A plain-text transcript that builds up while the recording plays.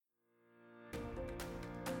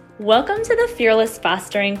Welcome to the Fearless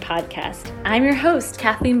Fostering Podcast. I'm your host,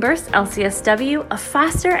 Kathleen Burst, LCSW, a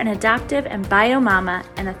foster and adoptive and bio mama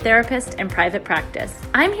and a therapist in private practice.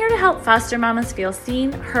 I'm here to help foster mamas feel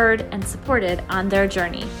seen, heard, and supported on their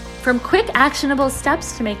journey. From quick, actionable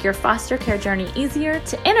steps to make your foster care journey easier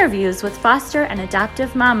to interviews with foster and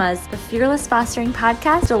adoptive mamas, the Fearless Fostering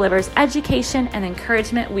Podcast delivers education and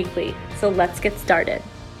encouragement weekly. So let's get started.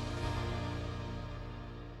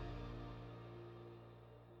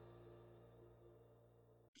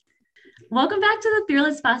 Welcome back to the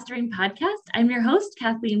Fearless Fostering Podcast. I'm your host,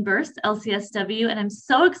 Kathleen Burst, LCSW, and I'm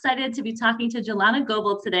so excited to be talking to Jillana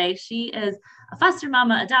Goble today. She is a foster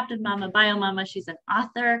mama, adoptive mama, bio mama. She's an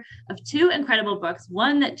author of 2 incredible books,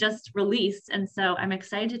 one that just released. And so I'm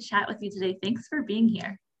excited to chat with you today. Thanks for being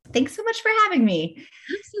here. Thanks so much for having me.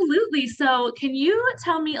 Absolutely. So can you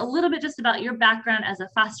tell me a little bit just about your background as a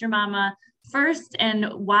foster mama first and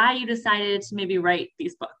why you decided to maybe write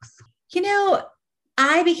these books?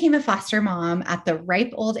 I became a foster mom at the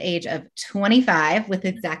ripe old age of 25 with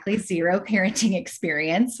exactly 0 parenting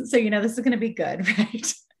experience. So, this is going to be good,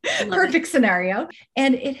 right? Perfect scenario.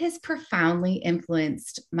 And it has profoundly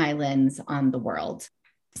influenced my lens on the world.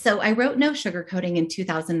 So I wrote No Sugarcoating in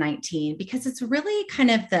 2019 because it's really kind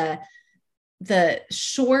of the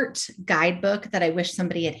short guidebook that I wish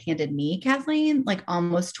somebody had handed me, Kathleen, like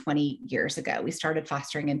almost 20 years ago. We started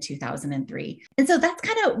fostering in 2003. And so that's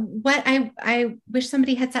kind of what I wish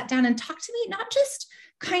somebody had sat down and talked to me, not just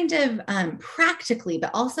kind of practically,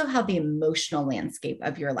 but also how the emotional landscape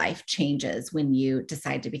of your life changes when you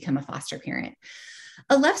decide to become a foster parent.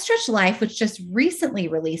 A Love Stretched Life, which just recently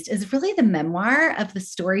released, is really the memoir of the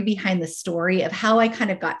story behind the story of how I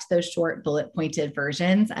kind of got to those short bullet pointed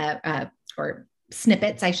versions or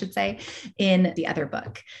snippets, I should say, in the other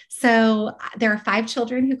book. So there are 5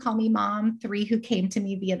 children who call me mom, 3 who came to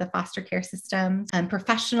me via the foster care system.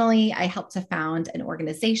 Professionally, I helped to found an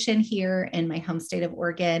organization here in my home state of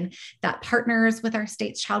Oregon that partners with our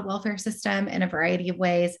state's child welfare system in a variety of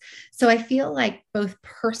ways. So I feel like both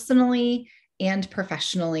personally and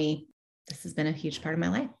professionally, this has been a huge part of my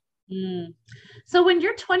life. So when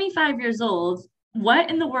you're 25 years old, what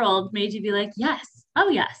in the world made you be like, yes,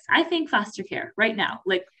 I think foster care right now?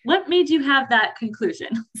 Like, what made you have that conclusion?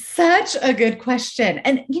 Such a good question.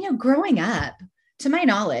 And, growing up, to my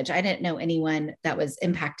knowledge, I didn't know anyone that was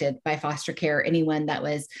impacted by foster care, anyone that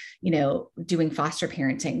was, doing foster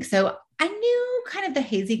parenting. So I knew kind of the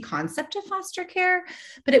hazy concept of foster care,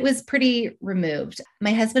 but it was pretty removed.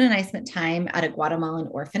 My husband and I spent time at a Guatemalan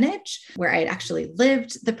orphanage where I had actually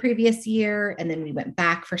lived the previous year. And then we went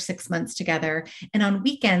back for 6 months together. And on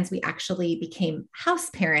weekends, we actually became house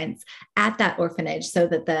parents at that orphanage so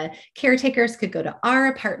that the caretakers could go to our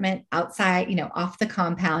apartment outside, off the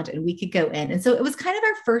compound, and we could go in. And so it was kind of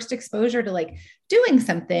our first exposure to like doing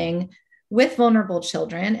something with vulnerable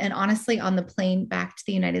children. And honestly, on the plane back to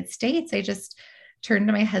the United States, I just turned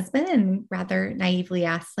to my husband and rather naively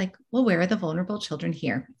asked, well, where are the vulnerable children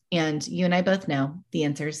here? And you and I both know the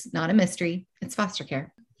answer is not a mystery. It's foster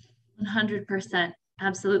care. 100%.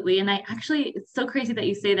 Absolutely. And it's so crazy that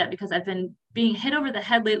you say that because I've been being hit over the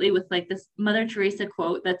head lately with like this Mother Teresa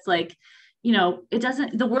quote that's like,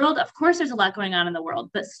 the world, of course, there's a lot going on in the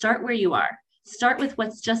world, but start where you are. Start with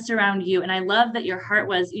what's just around you. And I love that your heart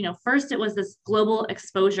was, first it was this global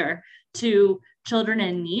exposure to children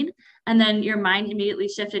in need. And then your mind immediately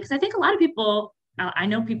shifted. Because I think a lot of people, I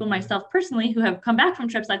know people myself personally who have come back from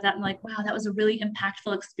trips like that and like, wow, that was a really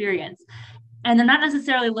impactful experience. And they're not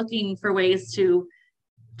necessarily looking for ways to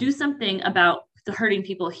do something about the hurting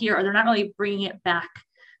people here, or they're not really bringing it back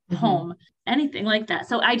home, anything like that.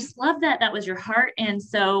 So I just love that that was your heart. And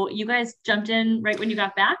so you guys jumped in right when you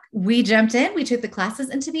got back? We jumped in, we took the classes.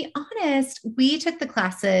 And to be honest, we took the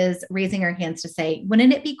classes raising our hands to say,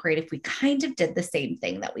 wouldn't it be great if we kind of did the same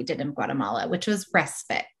thing that we did in Guatemala, which was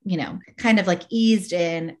respite, kind of like eased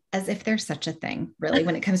in, as if there's such a thing really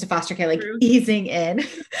when it comes to foster care, like easing in.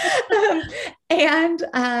 And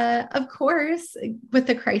of course, with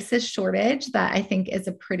the crisis shortage that I think is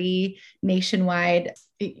a pretty nationwide,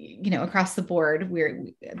 across the board,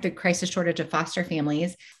 the crisis shortage of foster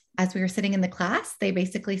families. As we were sitting in the class, they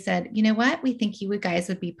basically said, you know what, we think you guys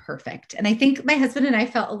would be perfect. And I think my husband and I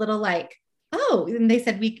felt a little like, oh, and they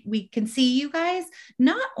said, we can see you guys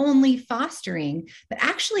not only fostering, but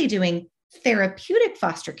actually doing therapeutic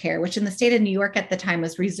foster care, which in the state of New York at the time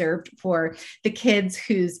was reserved for the kids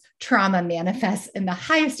whose trauma manifests in the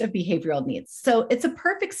highest of behavioral needs. So it's a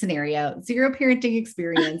perfect scenario, 0 parenting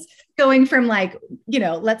experience, going from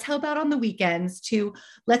let's help out on the weekends to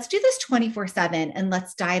let's do this 24/7 and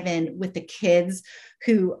let's dive in with the kids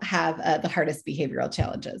who have the hardest behavioral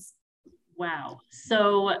challenges. Wow.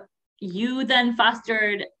 So you then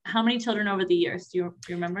fostered how many children over the years? Do you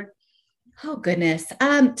remember? Oh goodness.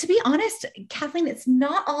 To be honest, Kathleen, it's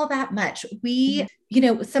not all that much. We,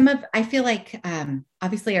 I feel like,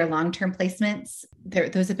 obviously our long-term placements,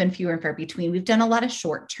 those have been fewer and far between. We've done a lot of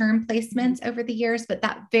short-term placements over the years, but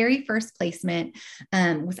that very first placement,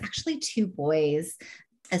 was actually two boys,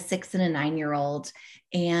 a 6 and a 9-year-old.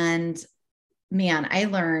 And man, I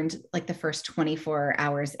learned like the first 24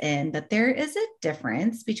 hours in that there is a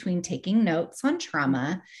difference between taking notes on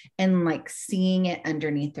trauma and like seeing it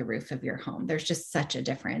underneath the roof of your home. There's just such a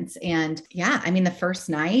difference. And yeah, I mean, the first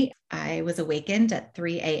night I was awakened at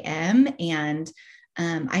 3 a.m. and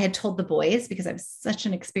I had told the boys, because I was such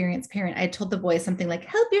an experienced parent, I had told the boys something like,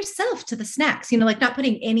 help yourself to the snacks, like not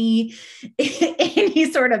putting any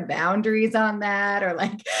sort of boundaries on that or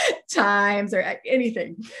like times or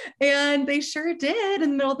anything. And they sure did. In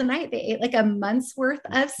the middle of the night, they ate like a month's worth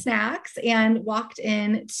of snacks and walked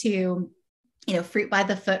into, fruit by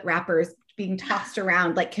the foot wrappers being tossed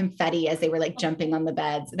around like confetti as they were like jumping on the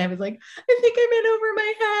beds. And I was like, I think I'm in over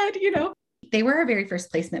my head. They were our very first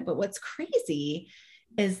placement. But what's crazy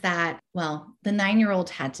is that, well, the 9-year-old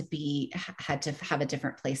had to have a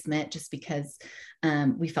different placement just because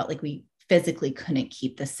we felt like we physically couldn't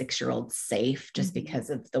keep the 6-year-old safe just because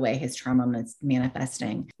of the way his trauma was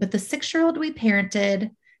manifesting. But the 6-year-old we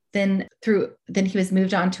parented, then he was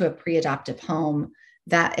moved on to a pre-adoptive home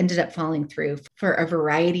that ended up falling through for a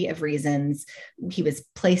variety of reasons. He was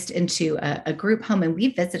placed into a group home, and we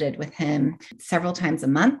visited with him several times a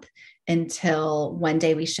month until one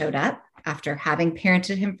day we showed up after having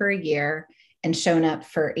parented him for a year and shown up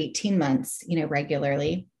for 18 months,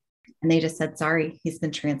 regularly. And they just said, sorry, he's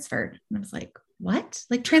been transferred. And I was like, what?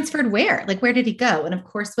 Like transferred where? Like, where did he go? And of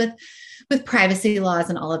course, with privacy laws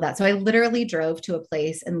and all of that. So I literally drove to a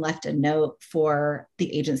place and left a note for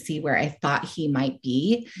the agency where I thought he might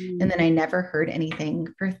be. And then I never heard anything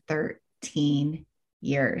for 13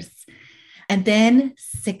 years. And then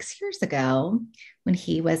 6 years ago, when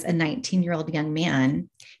he was a 19-year-old young man,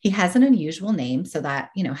 he has an unusual name. So that,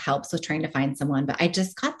 helps with trying to find someone. But I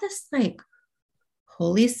just got this like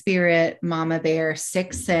Holy Spirit, Mama Bear,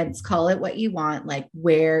 sixth sense, call it what you want. Like,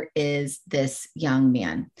 where is this young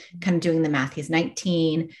man? Kind of doing the math. He's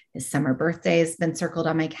 19. His summer birthday has been circled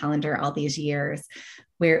on my calendar all these years.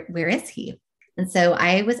 Where is he? And so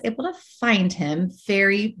I was able to find him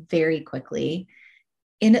very, very quickly.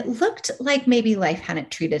 And it looked like maybe life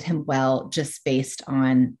hadn't treated him well, just based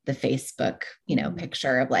on the Facebook,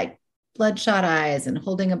 picture of like bloodshot eyes and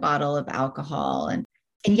holding a bottle of alcohol. And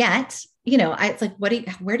yet, it's like,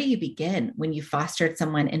 where do you begin when you fostered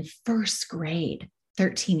someone in first grade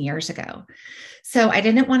 13 years ago? So I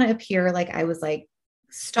didn't want to appear like I was like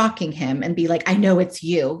stalking him and be like, I know it's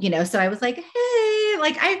you, so I was like, hey,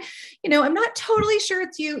 like I'm not totally sure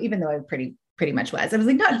it's you, even though I pretty much was. I was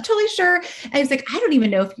like, not totally sure. I was like, I don't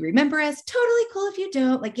even know if you remember us. Totally cool if you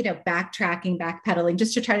don't. Like, backtracking, backpedaling,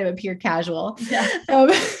 just to try to appear casual. Yeah.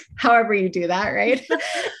 However you do that, right?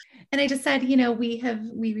 And I just said,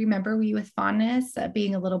 we remember you with fondness,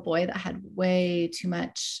 being a little boy that had way too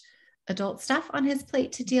much adult stuff on his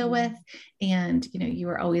plate to deal with. And, you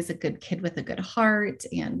were always a good kid with a good heart.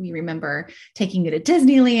 And we remember taking you to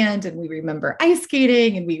Disneyland, and we remember ice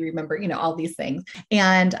skating, and we remember, all these things.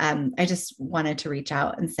 And I just wanted to reach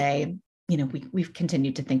out and say, we've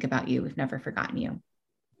continued to think about you. We've never forgotten you.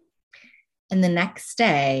 And the next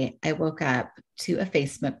day I woke up to a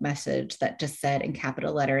Facebook message that just said in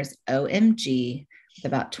capital letters, OMG, with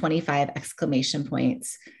about 25 exclamation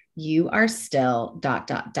points. You are still ...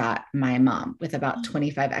 my mom, with about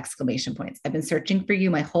 25 exclamation points. I've been searching for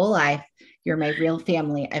you my whole life. You're my real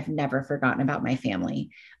family. I've never forgotten about my family.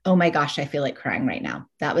 Oh my gosh, I feel like crying right now.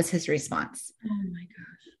 That was his response. Oh my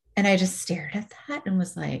gosh. And I just stared at that and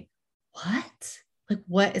was like, what? Like,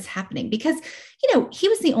 what is happening? Because, he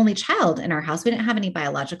was the only child in our house. We didn't have any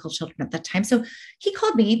biological children at that time. So he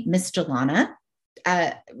called me Miss Jillana.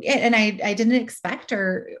 And I didn't expect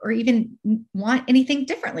or even want anything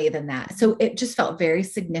differently than that. So it just felt very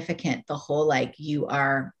significant. The whole, like, you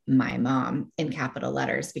are my mom in capital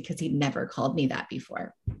letters, because he never called me that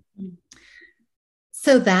before.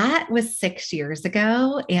 So that was 6 years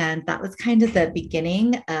ago. And that was kind of the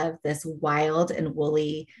beginning of this wild and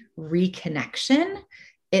woolly reconnection.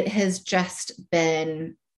 It has just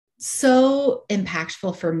been so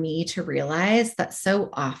impactful for me to realize that so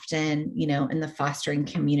often, in the fostering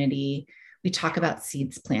community, we talk about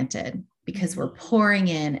seeds planted because we're pouring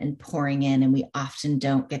in, and we often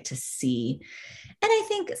don't get to see. And I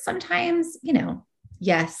think sometimes,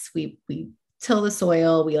 yes, we till the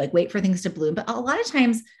soil, we like wait for things to bloom, but a lot of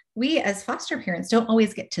times we as foster parents don't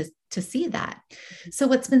always get to see that. So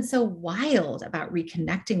what's been so wild about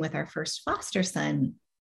reconnecting with our first foster son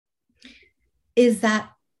is that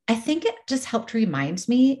I think it just helped remind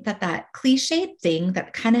me that that cliched thing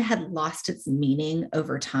that kind of had lost its meaning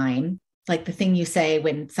over time, like the thing you say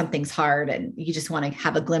when something's hard and you just want to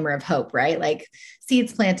have a glimmer of hope, right? Like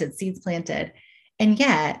seeds planted, seeds planted. And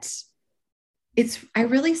yet I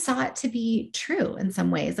really saw it to be true in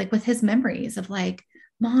some ways, like with his memories of like,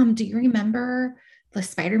 Mom, do you remember the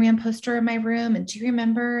Spider-Man poster in my room? And do you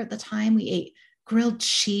remember the time we ate grilled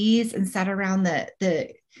cheese and sat around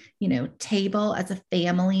the table as a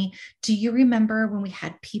family? Do you remember when we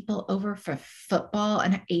had people over for football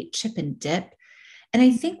and ate chip and dip? And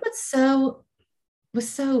I think was so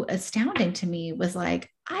astounding to me was like,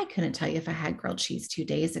 I couldn't tell you if I had grilled cheese 2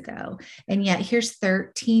 days ago. And yet here's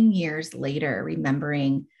 13 years later,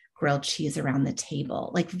 remembering grilled cheese around the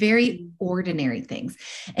table, like very ordinary things.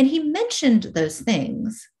 And he mentioned those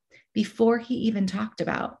things before he even talked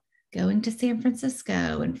about going to San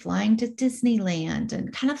Francisco and flying to Disneyland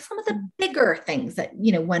and kind of some of the bigger things that,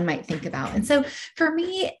 one might think about. And so for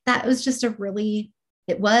me, that was just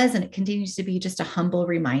it was, and it continues to be just a humble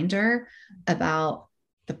reminder about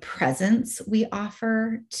the presence we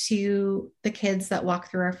offer to the kids that walk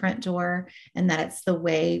through our front door, and that it's the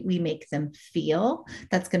way we make them feel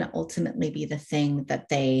that's going to ultimately be the thing that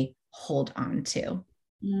they hold on to.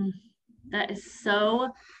 That is so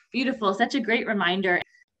beautiful. Such a great reminder.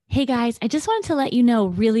 Hey guys, I just wanted to let you know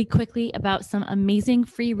really quickly about some amazing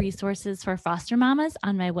free resources for foster mamas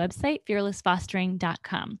on my website,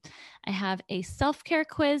 fearlessfostering.com. I have a self-care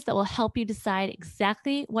quiz that will help you decide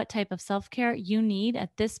exactly what type of self-care you need at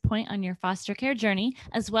this point on your foster care journey,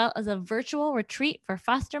 as well as a virtual retreat for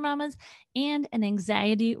foster mamas and an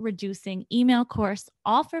anxiety-reducing email course,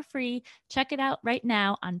 all for free. Check it out right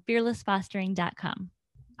now on fearlessfostering.com.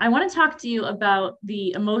 I want to talk to you about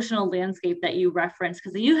the emotional landscape that you referenced,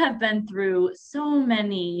 because you have been through so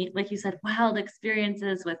many, like you said, wild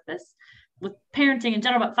experiences with parenting in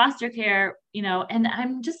general, but foster care, and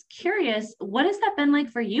I'm just curious, what has that been like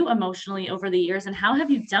for you emotionally over the years, and how have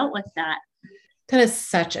you dealt with that? That is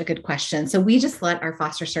such a good question. So we just let our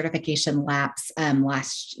foster certification lapse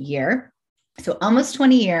last year. So almost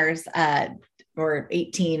 20 years, or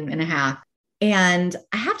 18 and a half. And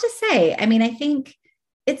I have to say, I think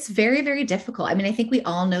it's very, very difficult. I think we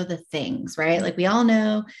all know the things, right? Like we all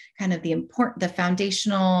know kind of the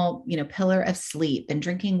foundational, pillar of sleep and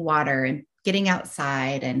drinking water and getting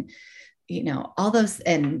outside and, all those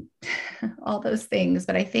things.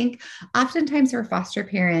 But I think oftentimes for foster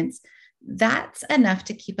parents, that's enough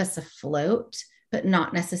to keep us afloat, but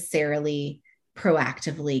not necessarily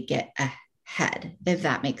proactively get ahead, if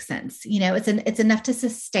that makes sense. It's enough to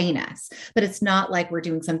sustain us, but it's not like we're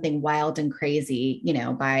doing something wild and crazy,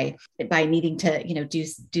 by needing to,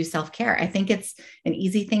 do self-care. I think it's an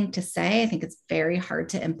easy thing to say. I think it's very hard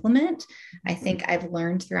to implement. I think I've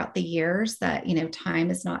learned throughout the years that,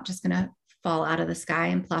 time is not just going to fall out of the sky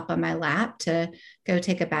and plop on my lap to go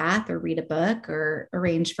take a bath or read a book or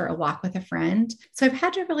arrange for a walk with a friend. So I've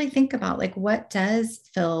had to really think about like, what does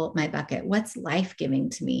fill my bucket? What's life-giving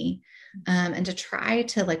to me? And to try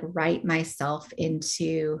to like write myself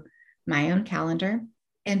into my own calendar.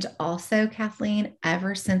 And also, Kathleen,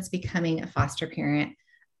 ever since becoming a foster parent,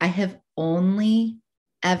 I have only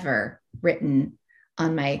ever written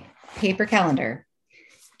on my paper calendar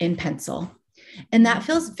in pencil. And that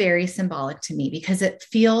feels very symbolic to me because it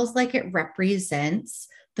feels like it represents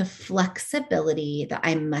the flexibility that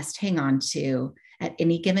I must hang on to at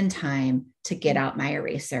any given time to get out my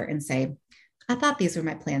eraser and say, I thought these were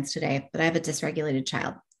my plans today, but I have a dysregulated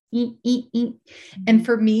child. And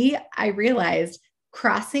for me, I realized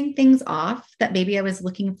crossing things off that maybe I was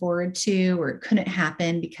looking forward to or couldn't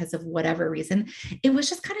happen because of whatever reason, it was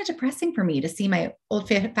just kind of depressing for me to see my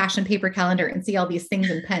old-fashioned paper calendar and see all these things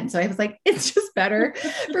in pen. So I was like, it's just better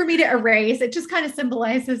for me to erase. It just kind of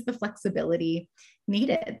symbolizes the flexibility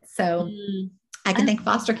needed. So I can thank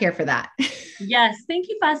foster care for that. Yes. Thank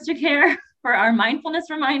you, foster care, for our mindfulness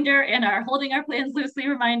reminder and our holding our plans loosely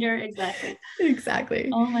reminder. Exactly.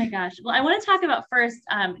 Oh my gosh. Well, I want to talk about first,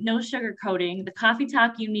 No Sugarcoating, the coffee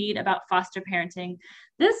talk you need about foster parenting.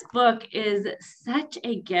 This book is such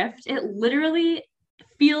a gift. It literally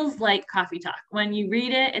feels like coffee talk. When you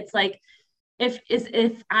read it, it's like,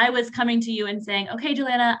 if I was coming to you and saying, okay,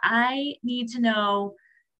 Jillana, I need to know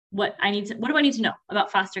what do I need to know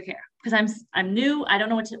about foster care? Because I'm new. I don't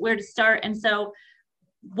know where to start. And so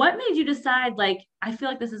what made you decide, like, I feel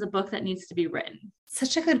like this is a book that needs to be written?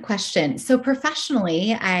 Such a good question. So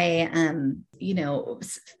professionally, I,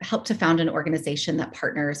 helped to found an organization that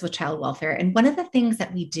partners with child welfare. And one of the things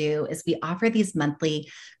that we do is we offer these monthly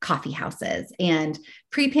coffee houses. And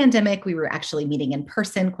pre-pandemic, we were actually meeting in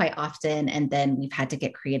person quite often. And then we've had to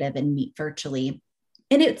get creative and meet virtually.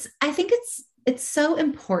 And I think it's so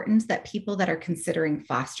important that people that are considering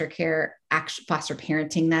foster care, foster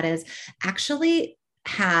parenting, that is, actually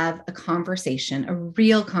have a conversation, a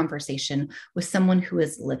real conversation with someone who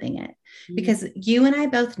is living it. Because you and I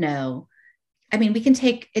both know, I mean,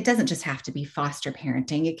 it doesn't just have to be foster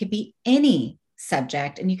parenting. It could be any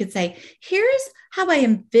subject. And you could say, here's how I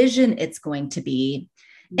envision it's going to be.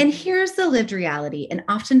 And here's the lived reality. And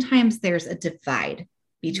oftentimes there's a divide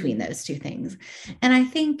between those two things. And I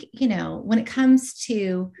think, when it comes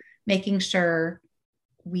to making sure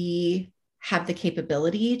we have the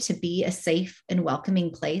capability to be a safe and welcoming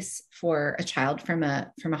place for a child from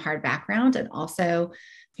a hard background, and also,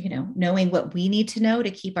 knowing what we need to know to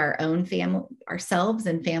keep our own family, ourselves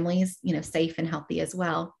and families, safe and healthy as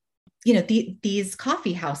well. These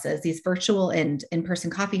coffee houses, these virtual and in-person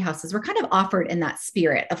coffee houses were kind of offered in that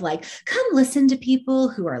spirit of like, come listen to people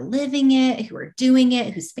who are living it, who are doing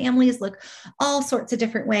it, whose families look all sorts of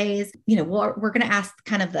different ways. We're going to ask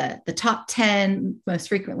kind of the top 10 most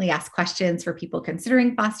frequently asked questions for people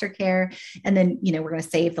considering foster care. And then, we're going to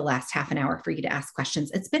save the last half an hour for you to ask questions.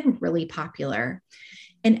 It's been really popular.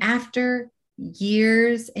 And after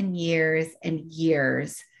years and years and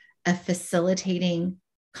years of facilitating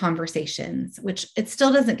conversations, which it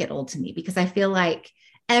still doesn't get old to me, because I feel like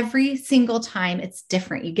every single time it's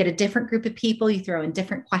different. You get a different group of people, you throw in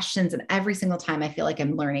different questions, and every single time I feel like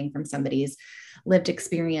I'm learning from somebody's lived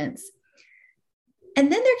experience. And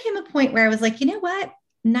then there came a point where I was like, you know what?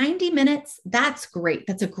 90 minutes, that's great.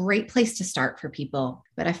 That's a great place to start for people.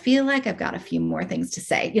 But I feel like I've got a few more things to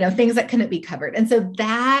say, things that couldn't be covered. And so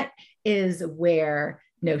that is where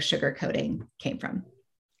No Sugarcoating came from.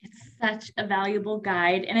 Such a valuable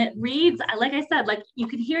guide. And it reads, like I said, like you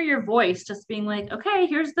can hear your voice just being like, okay,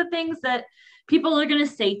 here's the things that people are going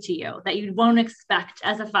to say to you that you won't expect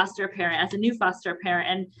as a foster parent, as a new foster parent.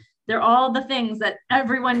 And they're all the things that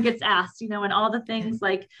everyone gets asked, and all the things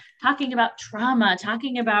like talking about trauma,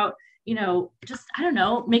 talking about, just, I don't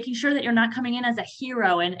know, making sure that you're not coming in as a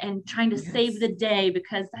hero and trying to save the day,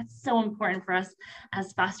 because that's so important for us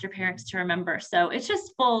as foster parents to remember. So it's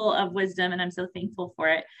just full of wisdom, and I'm so thankful for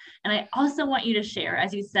it. And I also want you to share,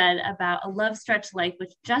 as you said, about A Love Stretch Life,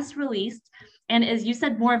 which just released and is, you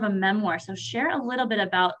said, more of a memoir. So share a little bit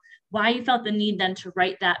about why you felt the need then to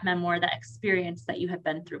write that memoir, that experience that you have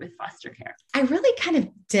been through with foster care. I really kind of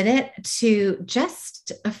did it to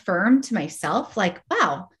just affirm to myself, like,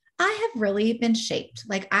 wow, I have really been shaped.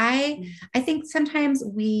 Like I think sometimes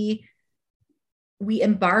we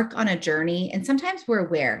embark on a journey, and sometimes we're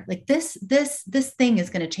aware, like this thing is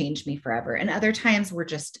going to change me forever. And other times we're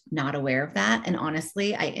just not aware of that. And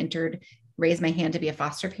honestly, I raised my hand to be a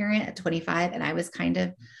foster parent at 25, and I was kind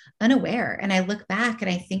of unaware. And I look back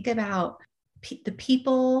and I think about the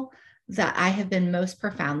people that I have been most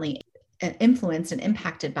profoundly influenced and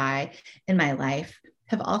impacted by in my life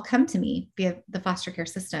have all come to me via the foster care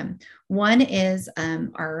system. One is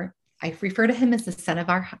I refer to him as the son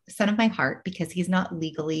of my heart, because he's not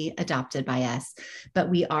legally adopted by us, but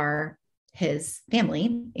we are his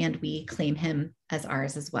family and we claim him as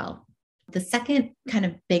ours as well. The second kind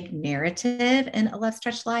of big narrative in A Love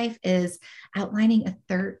Stretch Life is outlining a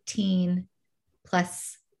 13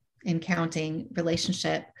 plus and counting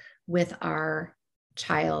relationship with our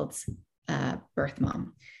child's birth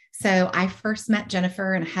mom. So I first met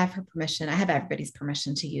Jennifer, and I have her permission. I have everybody's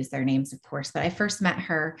permission to use their names, of course, but I first met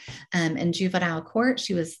her in juvenile court.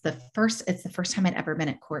 It's the first time I'd ever been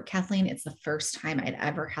at court, Kathleen. It's the first time I'd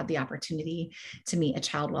ever had the opportunity to meet a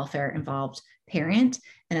child welfare involved parent.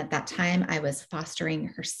 And at that time I was fostering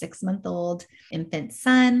her 6-month-old infant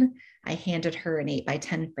son. I handed her an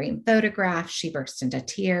 8x10 frame photograph. She burst into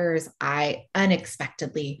tears. I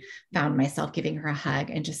unexpectedly found myself giving her a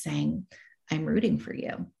hug and just saying, I'm rooting for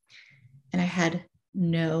you. And I had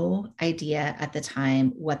no idea at the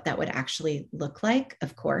time what that would actually look like,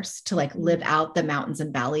 of course, to like live out the mountains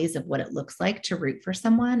and valleys of what it looks like to root for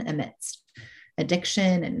someone amidst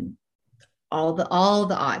addiction and all the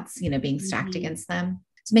odds, being stacked against them.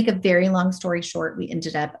 To make a very long story short, we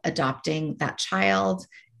ended up adopting that child,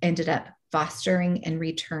 ended up fostering and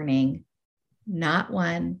returning not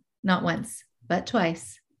once, but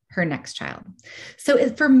twice, her next child. So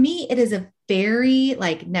for me, it is a very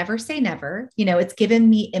like never say never. It's given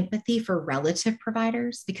me empathy for relative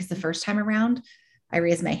providers, because the first time around, I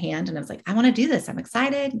raised my hand and I was like, I want to do this. I'm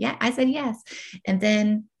excited. Yeah. I said yes. And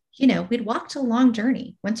then, we'd walked a long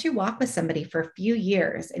journey. Once you walk with somebody for a few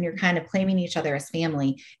years and you're kind of claiming each other as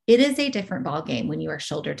family, it is a different ballgame when you are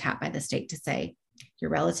shoulder tapped by the state to say,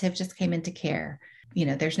 your relative just came into care.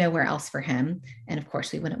 There's nowhere else for him. And of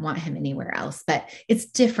course we wouldn't want him anywhere else, but it's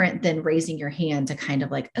different than raising your hand to kind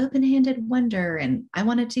of like open-handed wonder. And I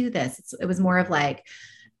want to do this. It was more of like,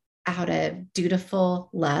 out of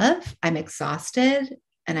dutiful love, I'm exhausted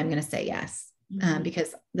and I'm going to say yes.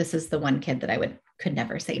 Because this is the one kid that I could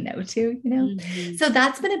never say no to, Mm-hmm. So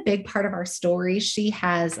that's been a big part of our story. She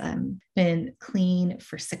has been clean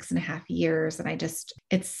for 6.5 years. And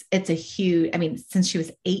it's a huge, since she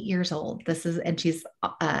was 8 years old, and she's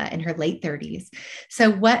in her late 30s.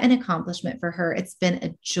 So what an accomplishment for her. It's been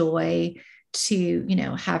a joy to,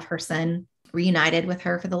 have her son reunited with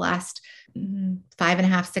her for the last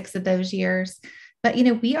 5.5, 6 of those years. But,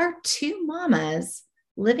 we are two mamas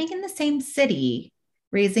living in the same city,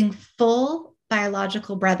 raising full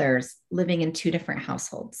biological brothers living in 2 different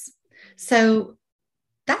households. So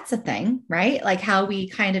that's a thing, right? Like how we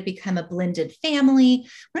kind of become a blended family.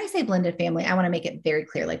 When I say blended family, I want to make it very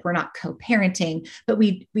clear, like we're not co-parenting, but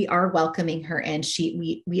we are welcoming her and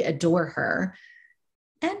we adore her.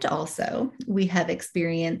 And also we have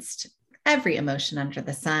experienced every emotion under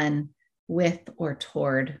the sun with or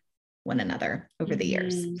toward one another over the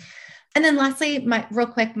years. And then lastly, my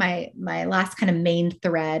last kind of main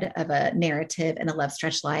thread of a narrative in a love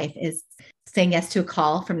stretch life is saying yes to a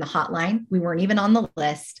call from the hotline. We weren't even on the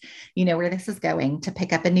list, where this is going, to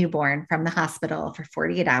pick up a newborn from the hospital for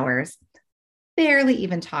 48 hours. Barely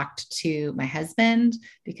even talked to my husband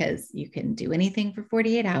because you can do anything for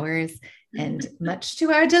 48 hours. And much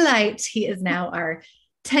to our delight, he is now our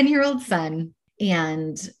 10-year-old son.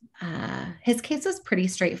 And his case was pretty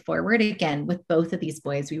straightforward. Again, with both of these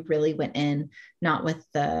boys, we really went in, not with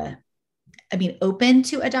open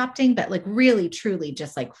to adopting, but like really, truly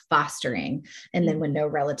just like fostering. And then when no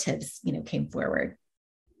relatives, came forward,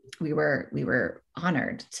 we were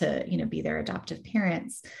honored to, be their adoptive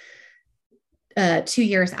parents. 2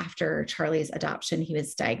 years after Charlie's adoption, he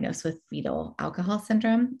was diagnosed with fetal alcohol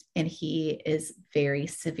syndrome, and he is very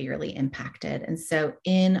severely impacted. And so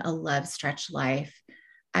in a love stretch life,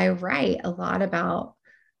 I write a lot about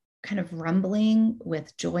kind of rumbling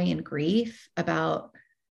with joy and grief, about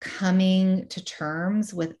coming to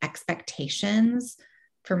terms with expectations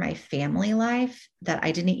for my family life that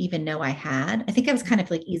I didn't even know I had. I think I was kind of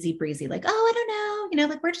like easy breezy, like, oh, I don't know,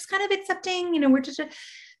 like we're just kind of accepting, we're just,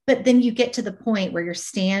 but then you get to the point where you're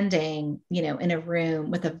standing, in a room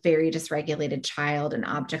with a very dysregulated child and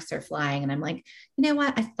objects are flying. And I'm like, you know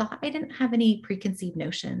what? I thought I didn't have any preconceived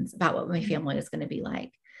notions about what my family is going to be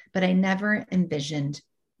like, but I never envisioned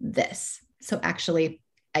this. So actually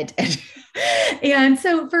I did. And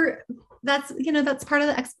so that's part of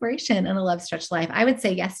the exploration in a love stretch life. I would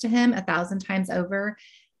say yes to him 1,000 times over.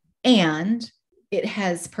 And it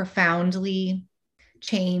has profoundly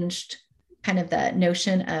changed kind of the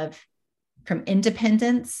notion of from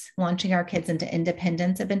independence, launching our kids into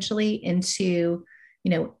independence eventually, into,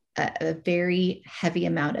 a very heavy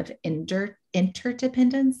amount of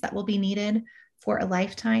interdependence that will be needed for a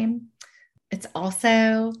lifetime. It's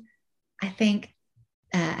also, I think,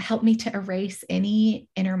 helped me to erase any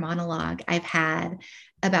inner monologue I've had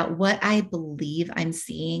about what I believe I'm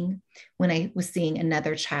seeing when I was seeing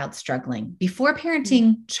another child struggling. Before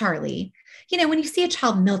parenting Charlie, when you see a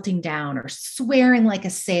child melting down or swearing like a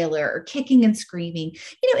sailor or kicking and screaming,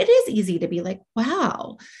 it is easy to be like,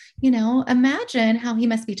 wow, imagine how he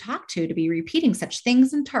must be talked to be repeating such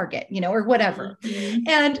things in Target, or whatever. Mm-hmm.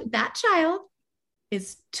 And that child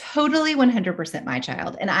is totally 100% my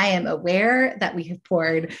child. And I am aware that we have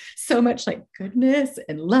poured so much like goodness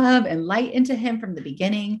and love and light into him from the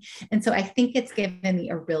beginning. And so I think it's given me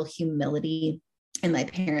a real humility in my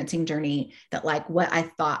parenting journey, that like what I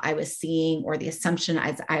thought I was seeing, or the assumption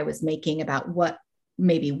as I was making about what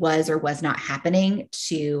maybe was or was not happening,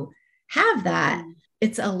 to have that,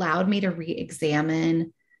 it's allowed me to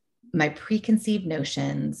re-examine my preconceived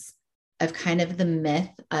notions of kind of the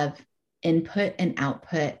myth of input and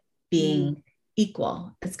output being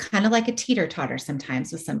equal. It's kind of like a teeter-totter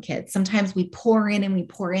sometimes with some kids. Sometimes we pour in and we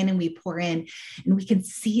pour in and we pour in, and we can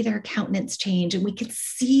see their countenance change, and we can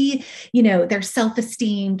see, their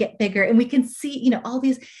self-esteem get bigger, and we can see, all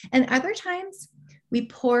these. And other times we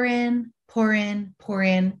pour in, and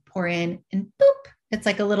boop, it's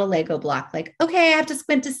like a little Lego block. Like, okay, I have to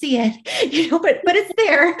squint to see it, but it's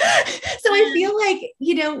there. So I feel like,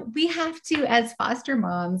 we have to, as foster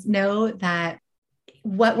moms, know that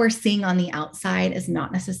what we're seeing on the outside is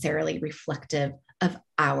not necessarily reflective of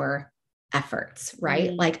our efforts,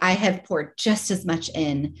 right? Like I have poured just as much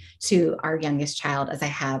in to our youngest child as I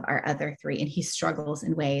have our other three, and he struggles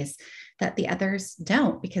in ways that the others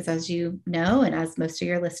don't, because as you know, and as most of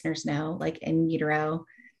your listeners know, like in utero,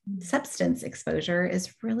 substance exposure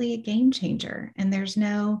is really a game changer, and there's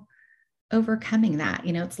no overcoming that.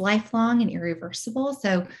 It's lifelong and irreversible.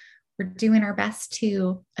 So we're doing our best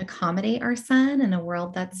to accommodate our son in a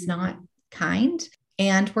world that's not kind.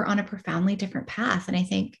 And we're on a profoundly different path. And I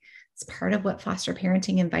think it's part of what foster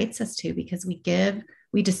parenting invites us to, because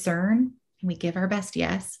we discern, and we give our best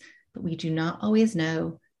yes, but we do not always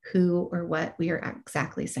know who or what we are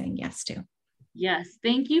exactly saying yes to. Yes.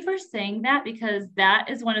 Thank you for saying that, because that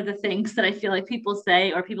is one of the things that I feel like people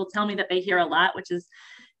say, or people tell me that they hear a lot, which is,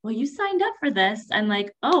 well, you signed up for this. I'm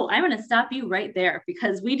like, oh, I'm going to stop you right there,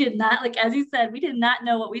 because we did not, like, as you said, we did not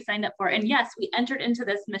know what we signed up for. And yes, we entered into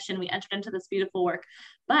this mission, we entered into this beautiful work,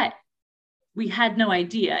 but we had no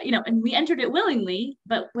idea, and we entered it willingly,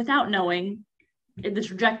 but without knowing the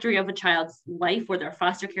trajectory of a child's life or their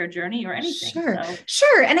foster care journey or anything.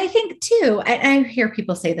 Sure. And I think too, I hear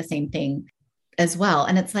people say the same thing as well.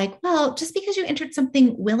 And it's like, well, just because you entered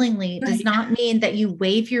something willingly does not mean that you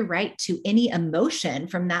waive your right to any emotion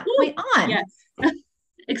from that point on. Yes,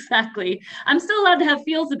 exactly. I'm still allowed to have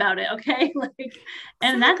feels about it. Okay.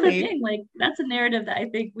 And that's the thing, that's a narrative that I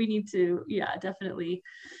think we need to, definitely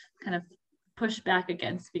kind of push back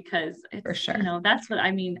against, because it's, for sure. That's what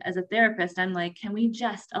I mean. As a therapist, I'm like, can we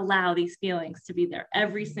just allow these feelings to be there,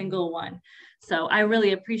 every single one? So I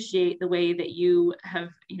really appreciate the way that you have,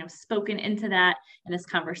 spoken into that in this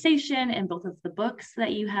conversation, and both of the books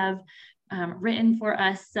that you have written for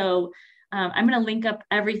us. So I'm going to link up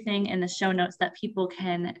everything in the show notes that people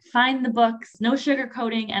can find the books, No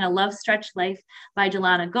Sugarcoating and A Love Stretched Life by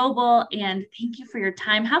Jillana Goble. And thank you for your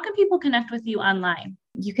time. How can people connect with you online?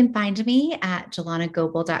 You can find me at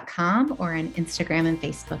JillanaGoble.com or on Instagram and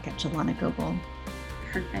Facebook at Jillana Goble.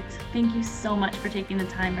 Perfect. Thank you so much for taking the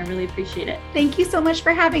time. I really appreciate it. Thank you so much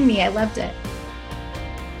for having me. I loved it.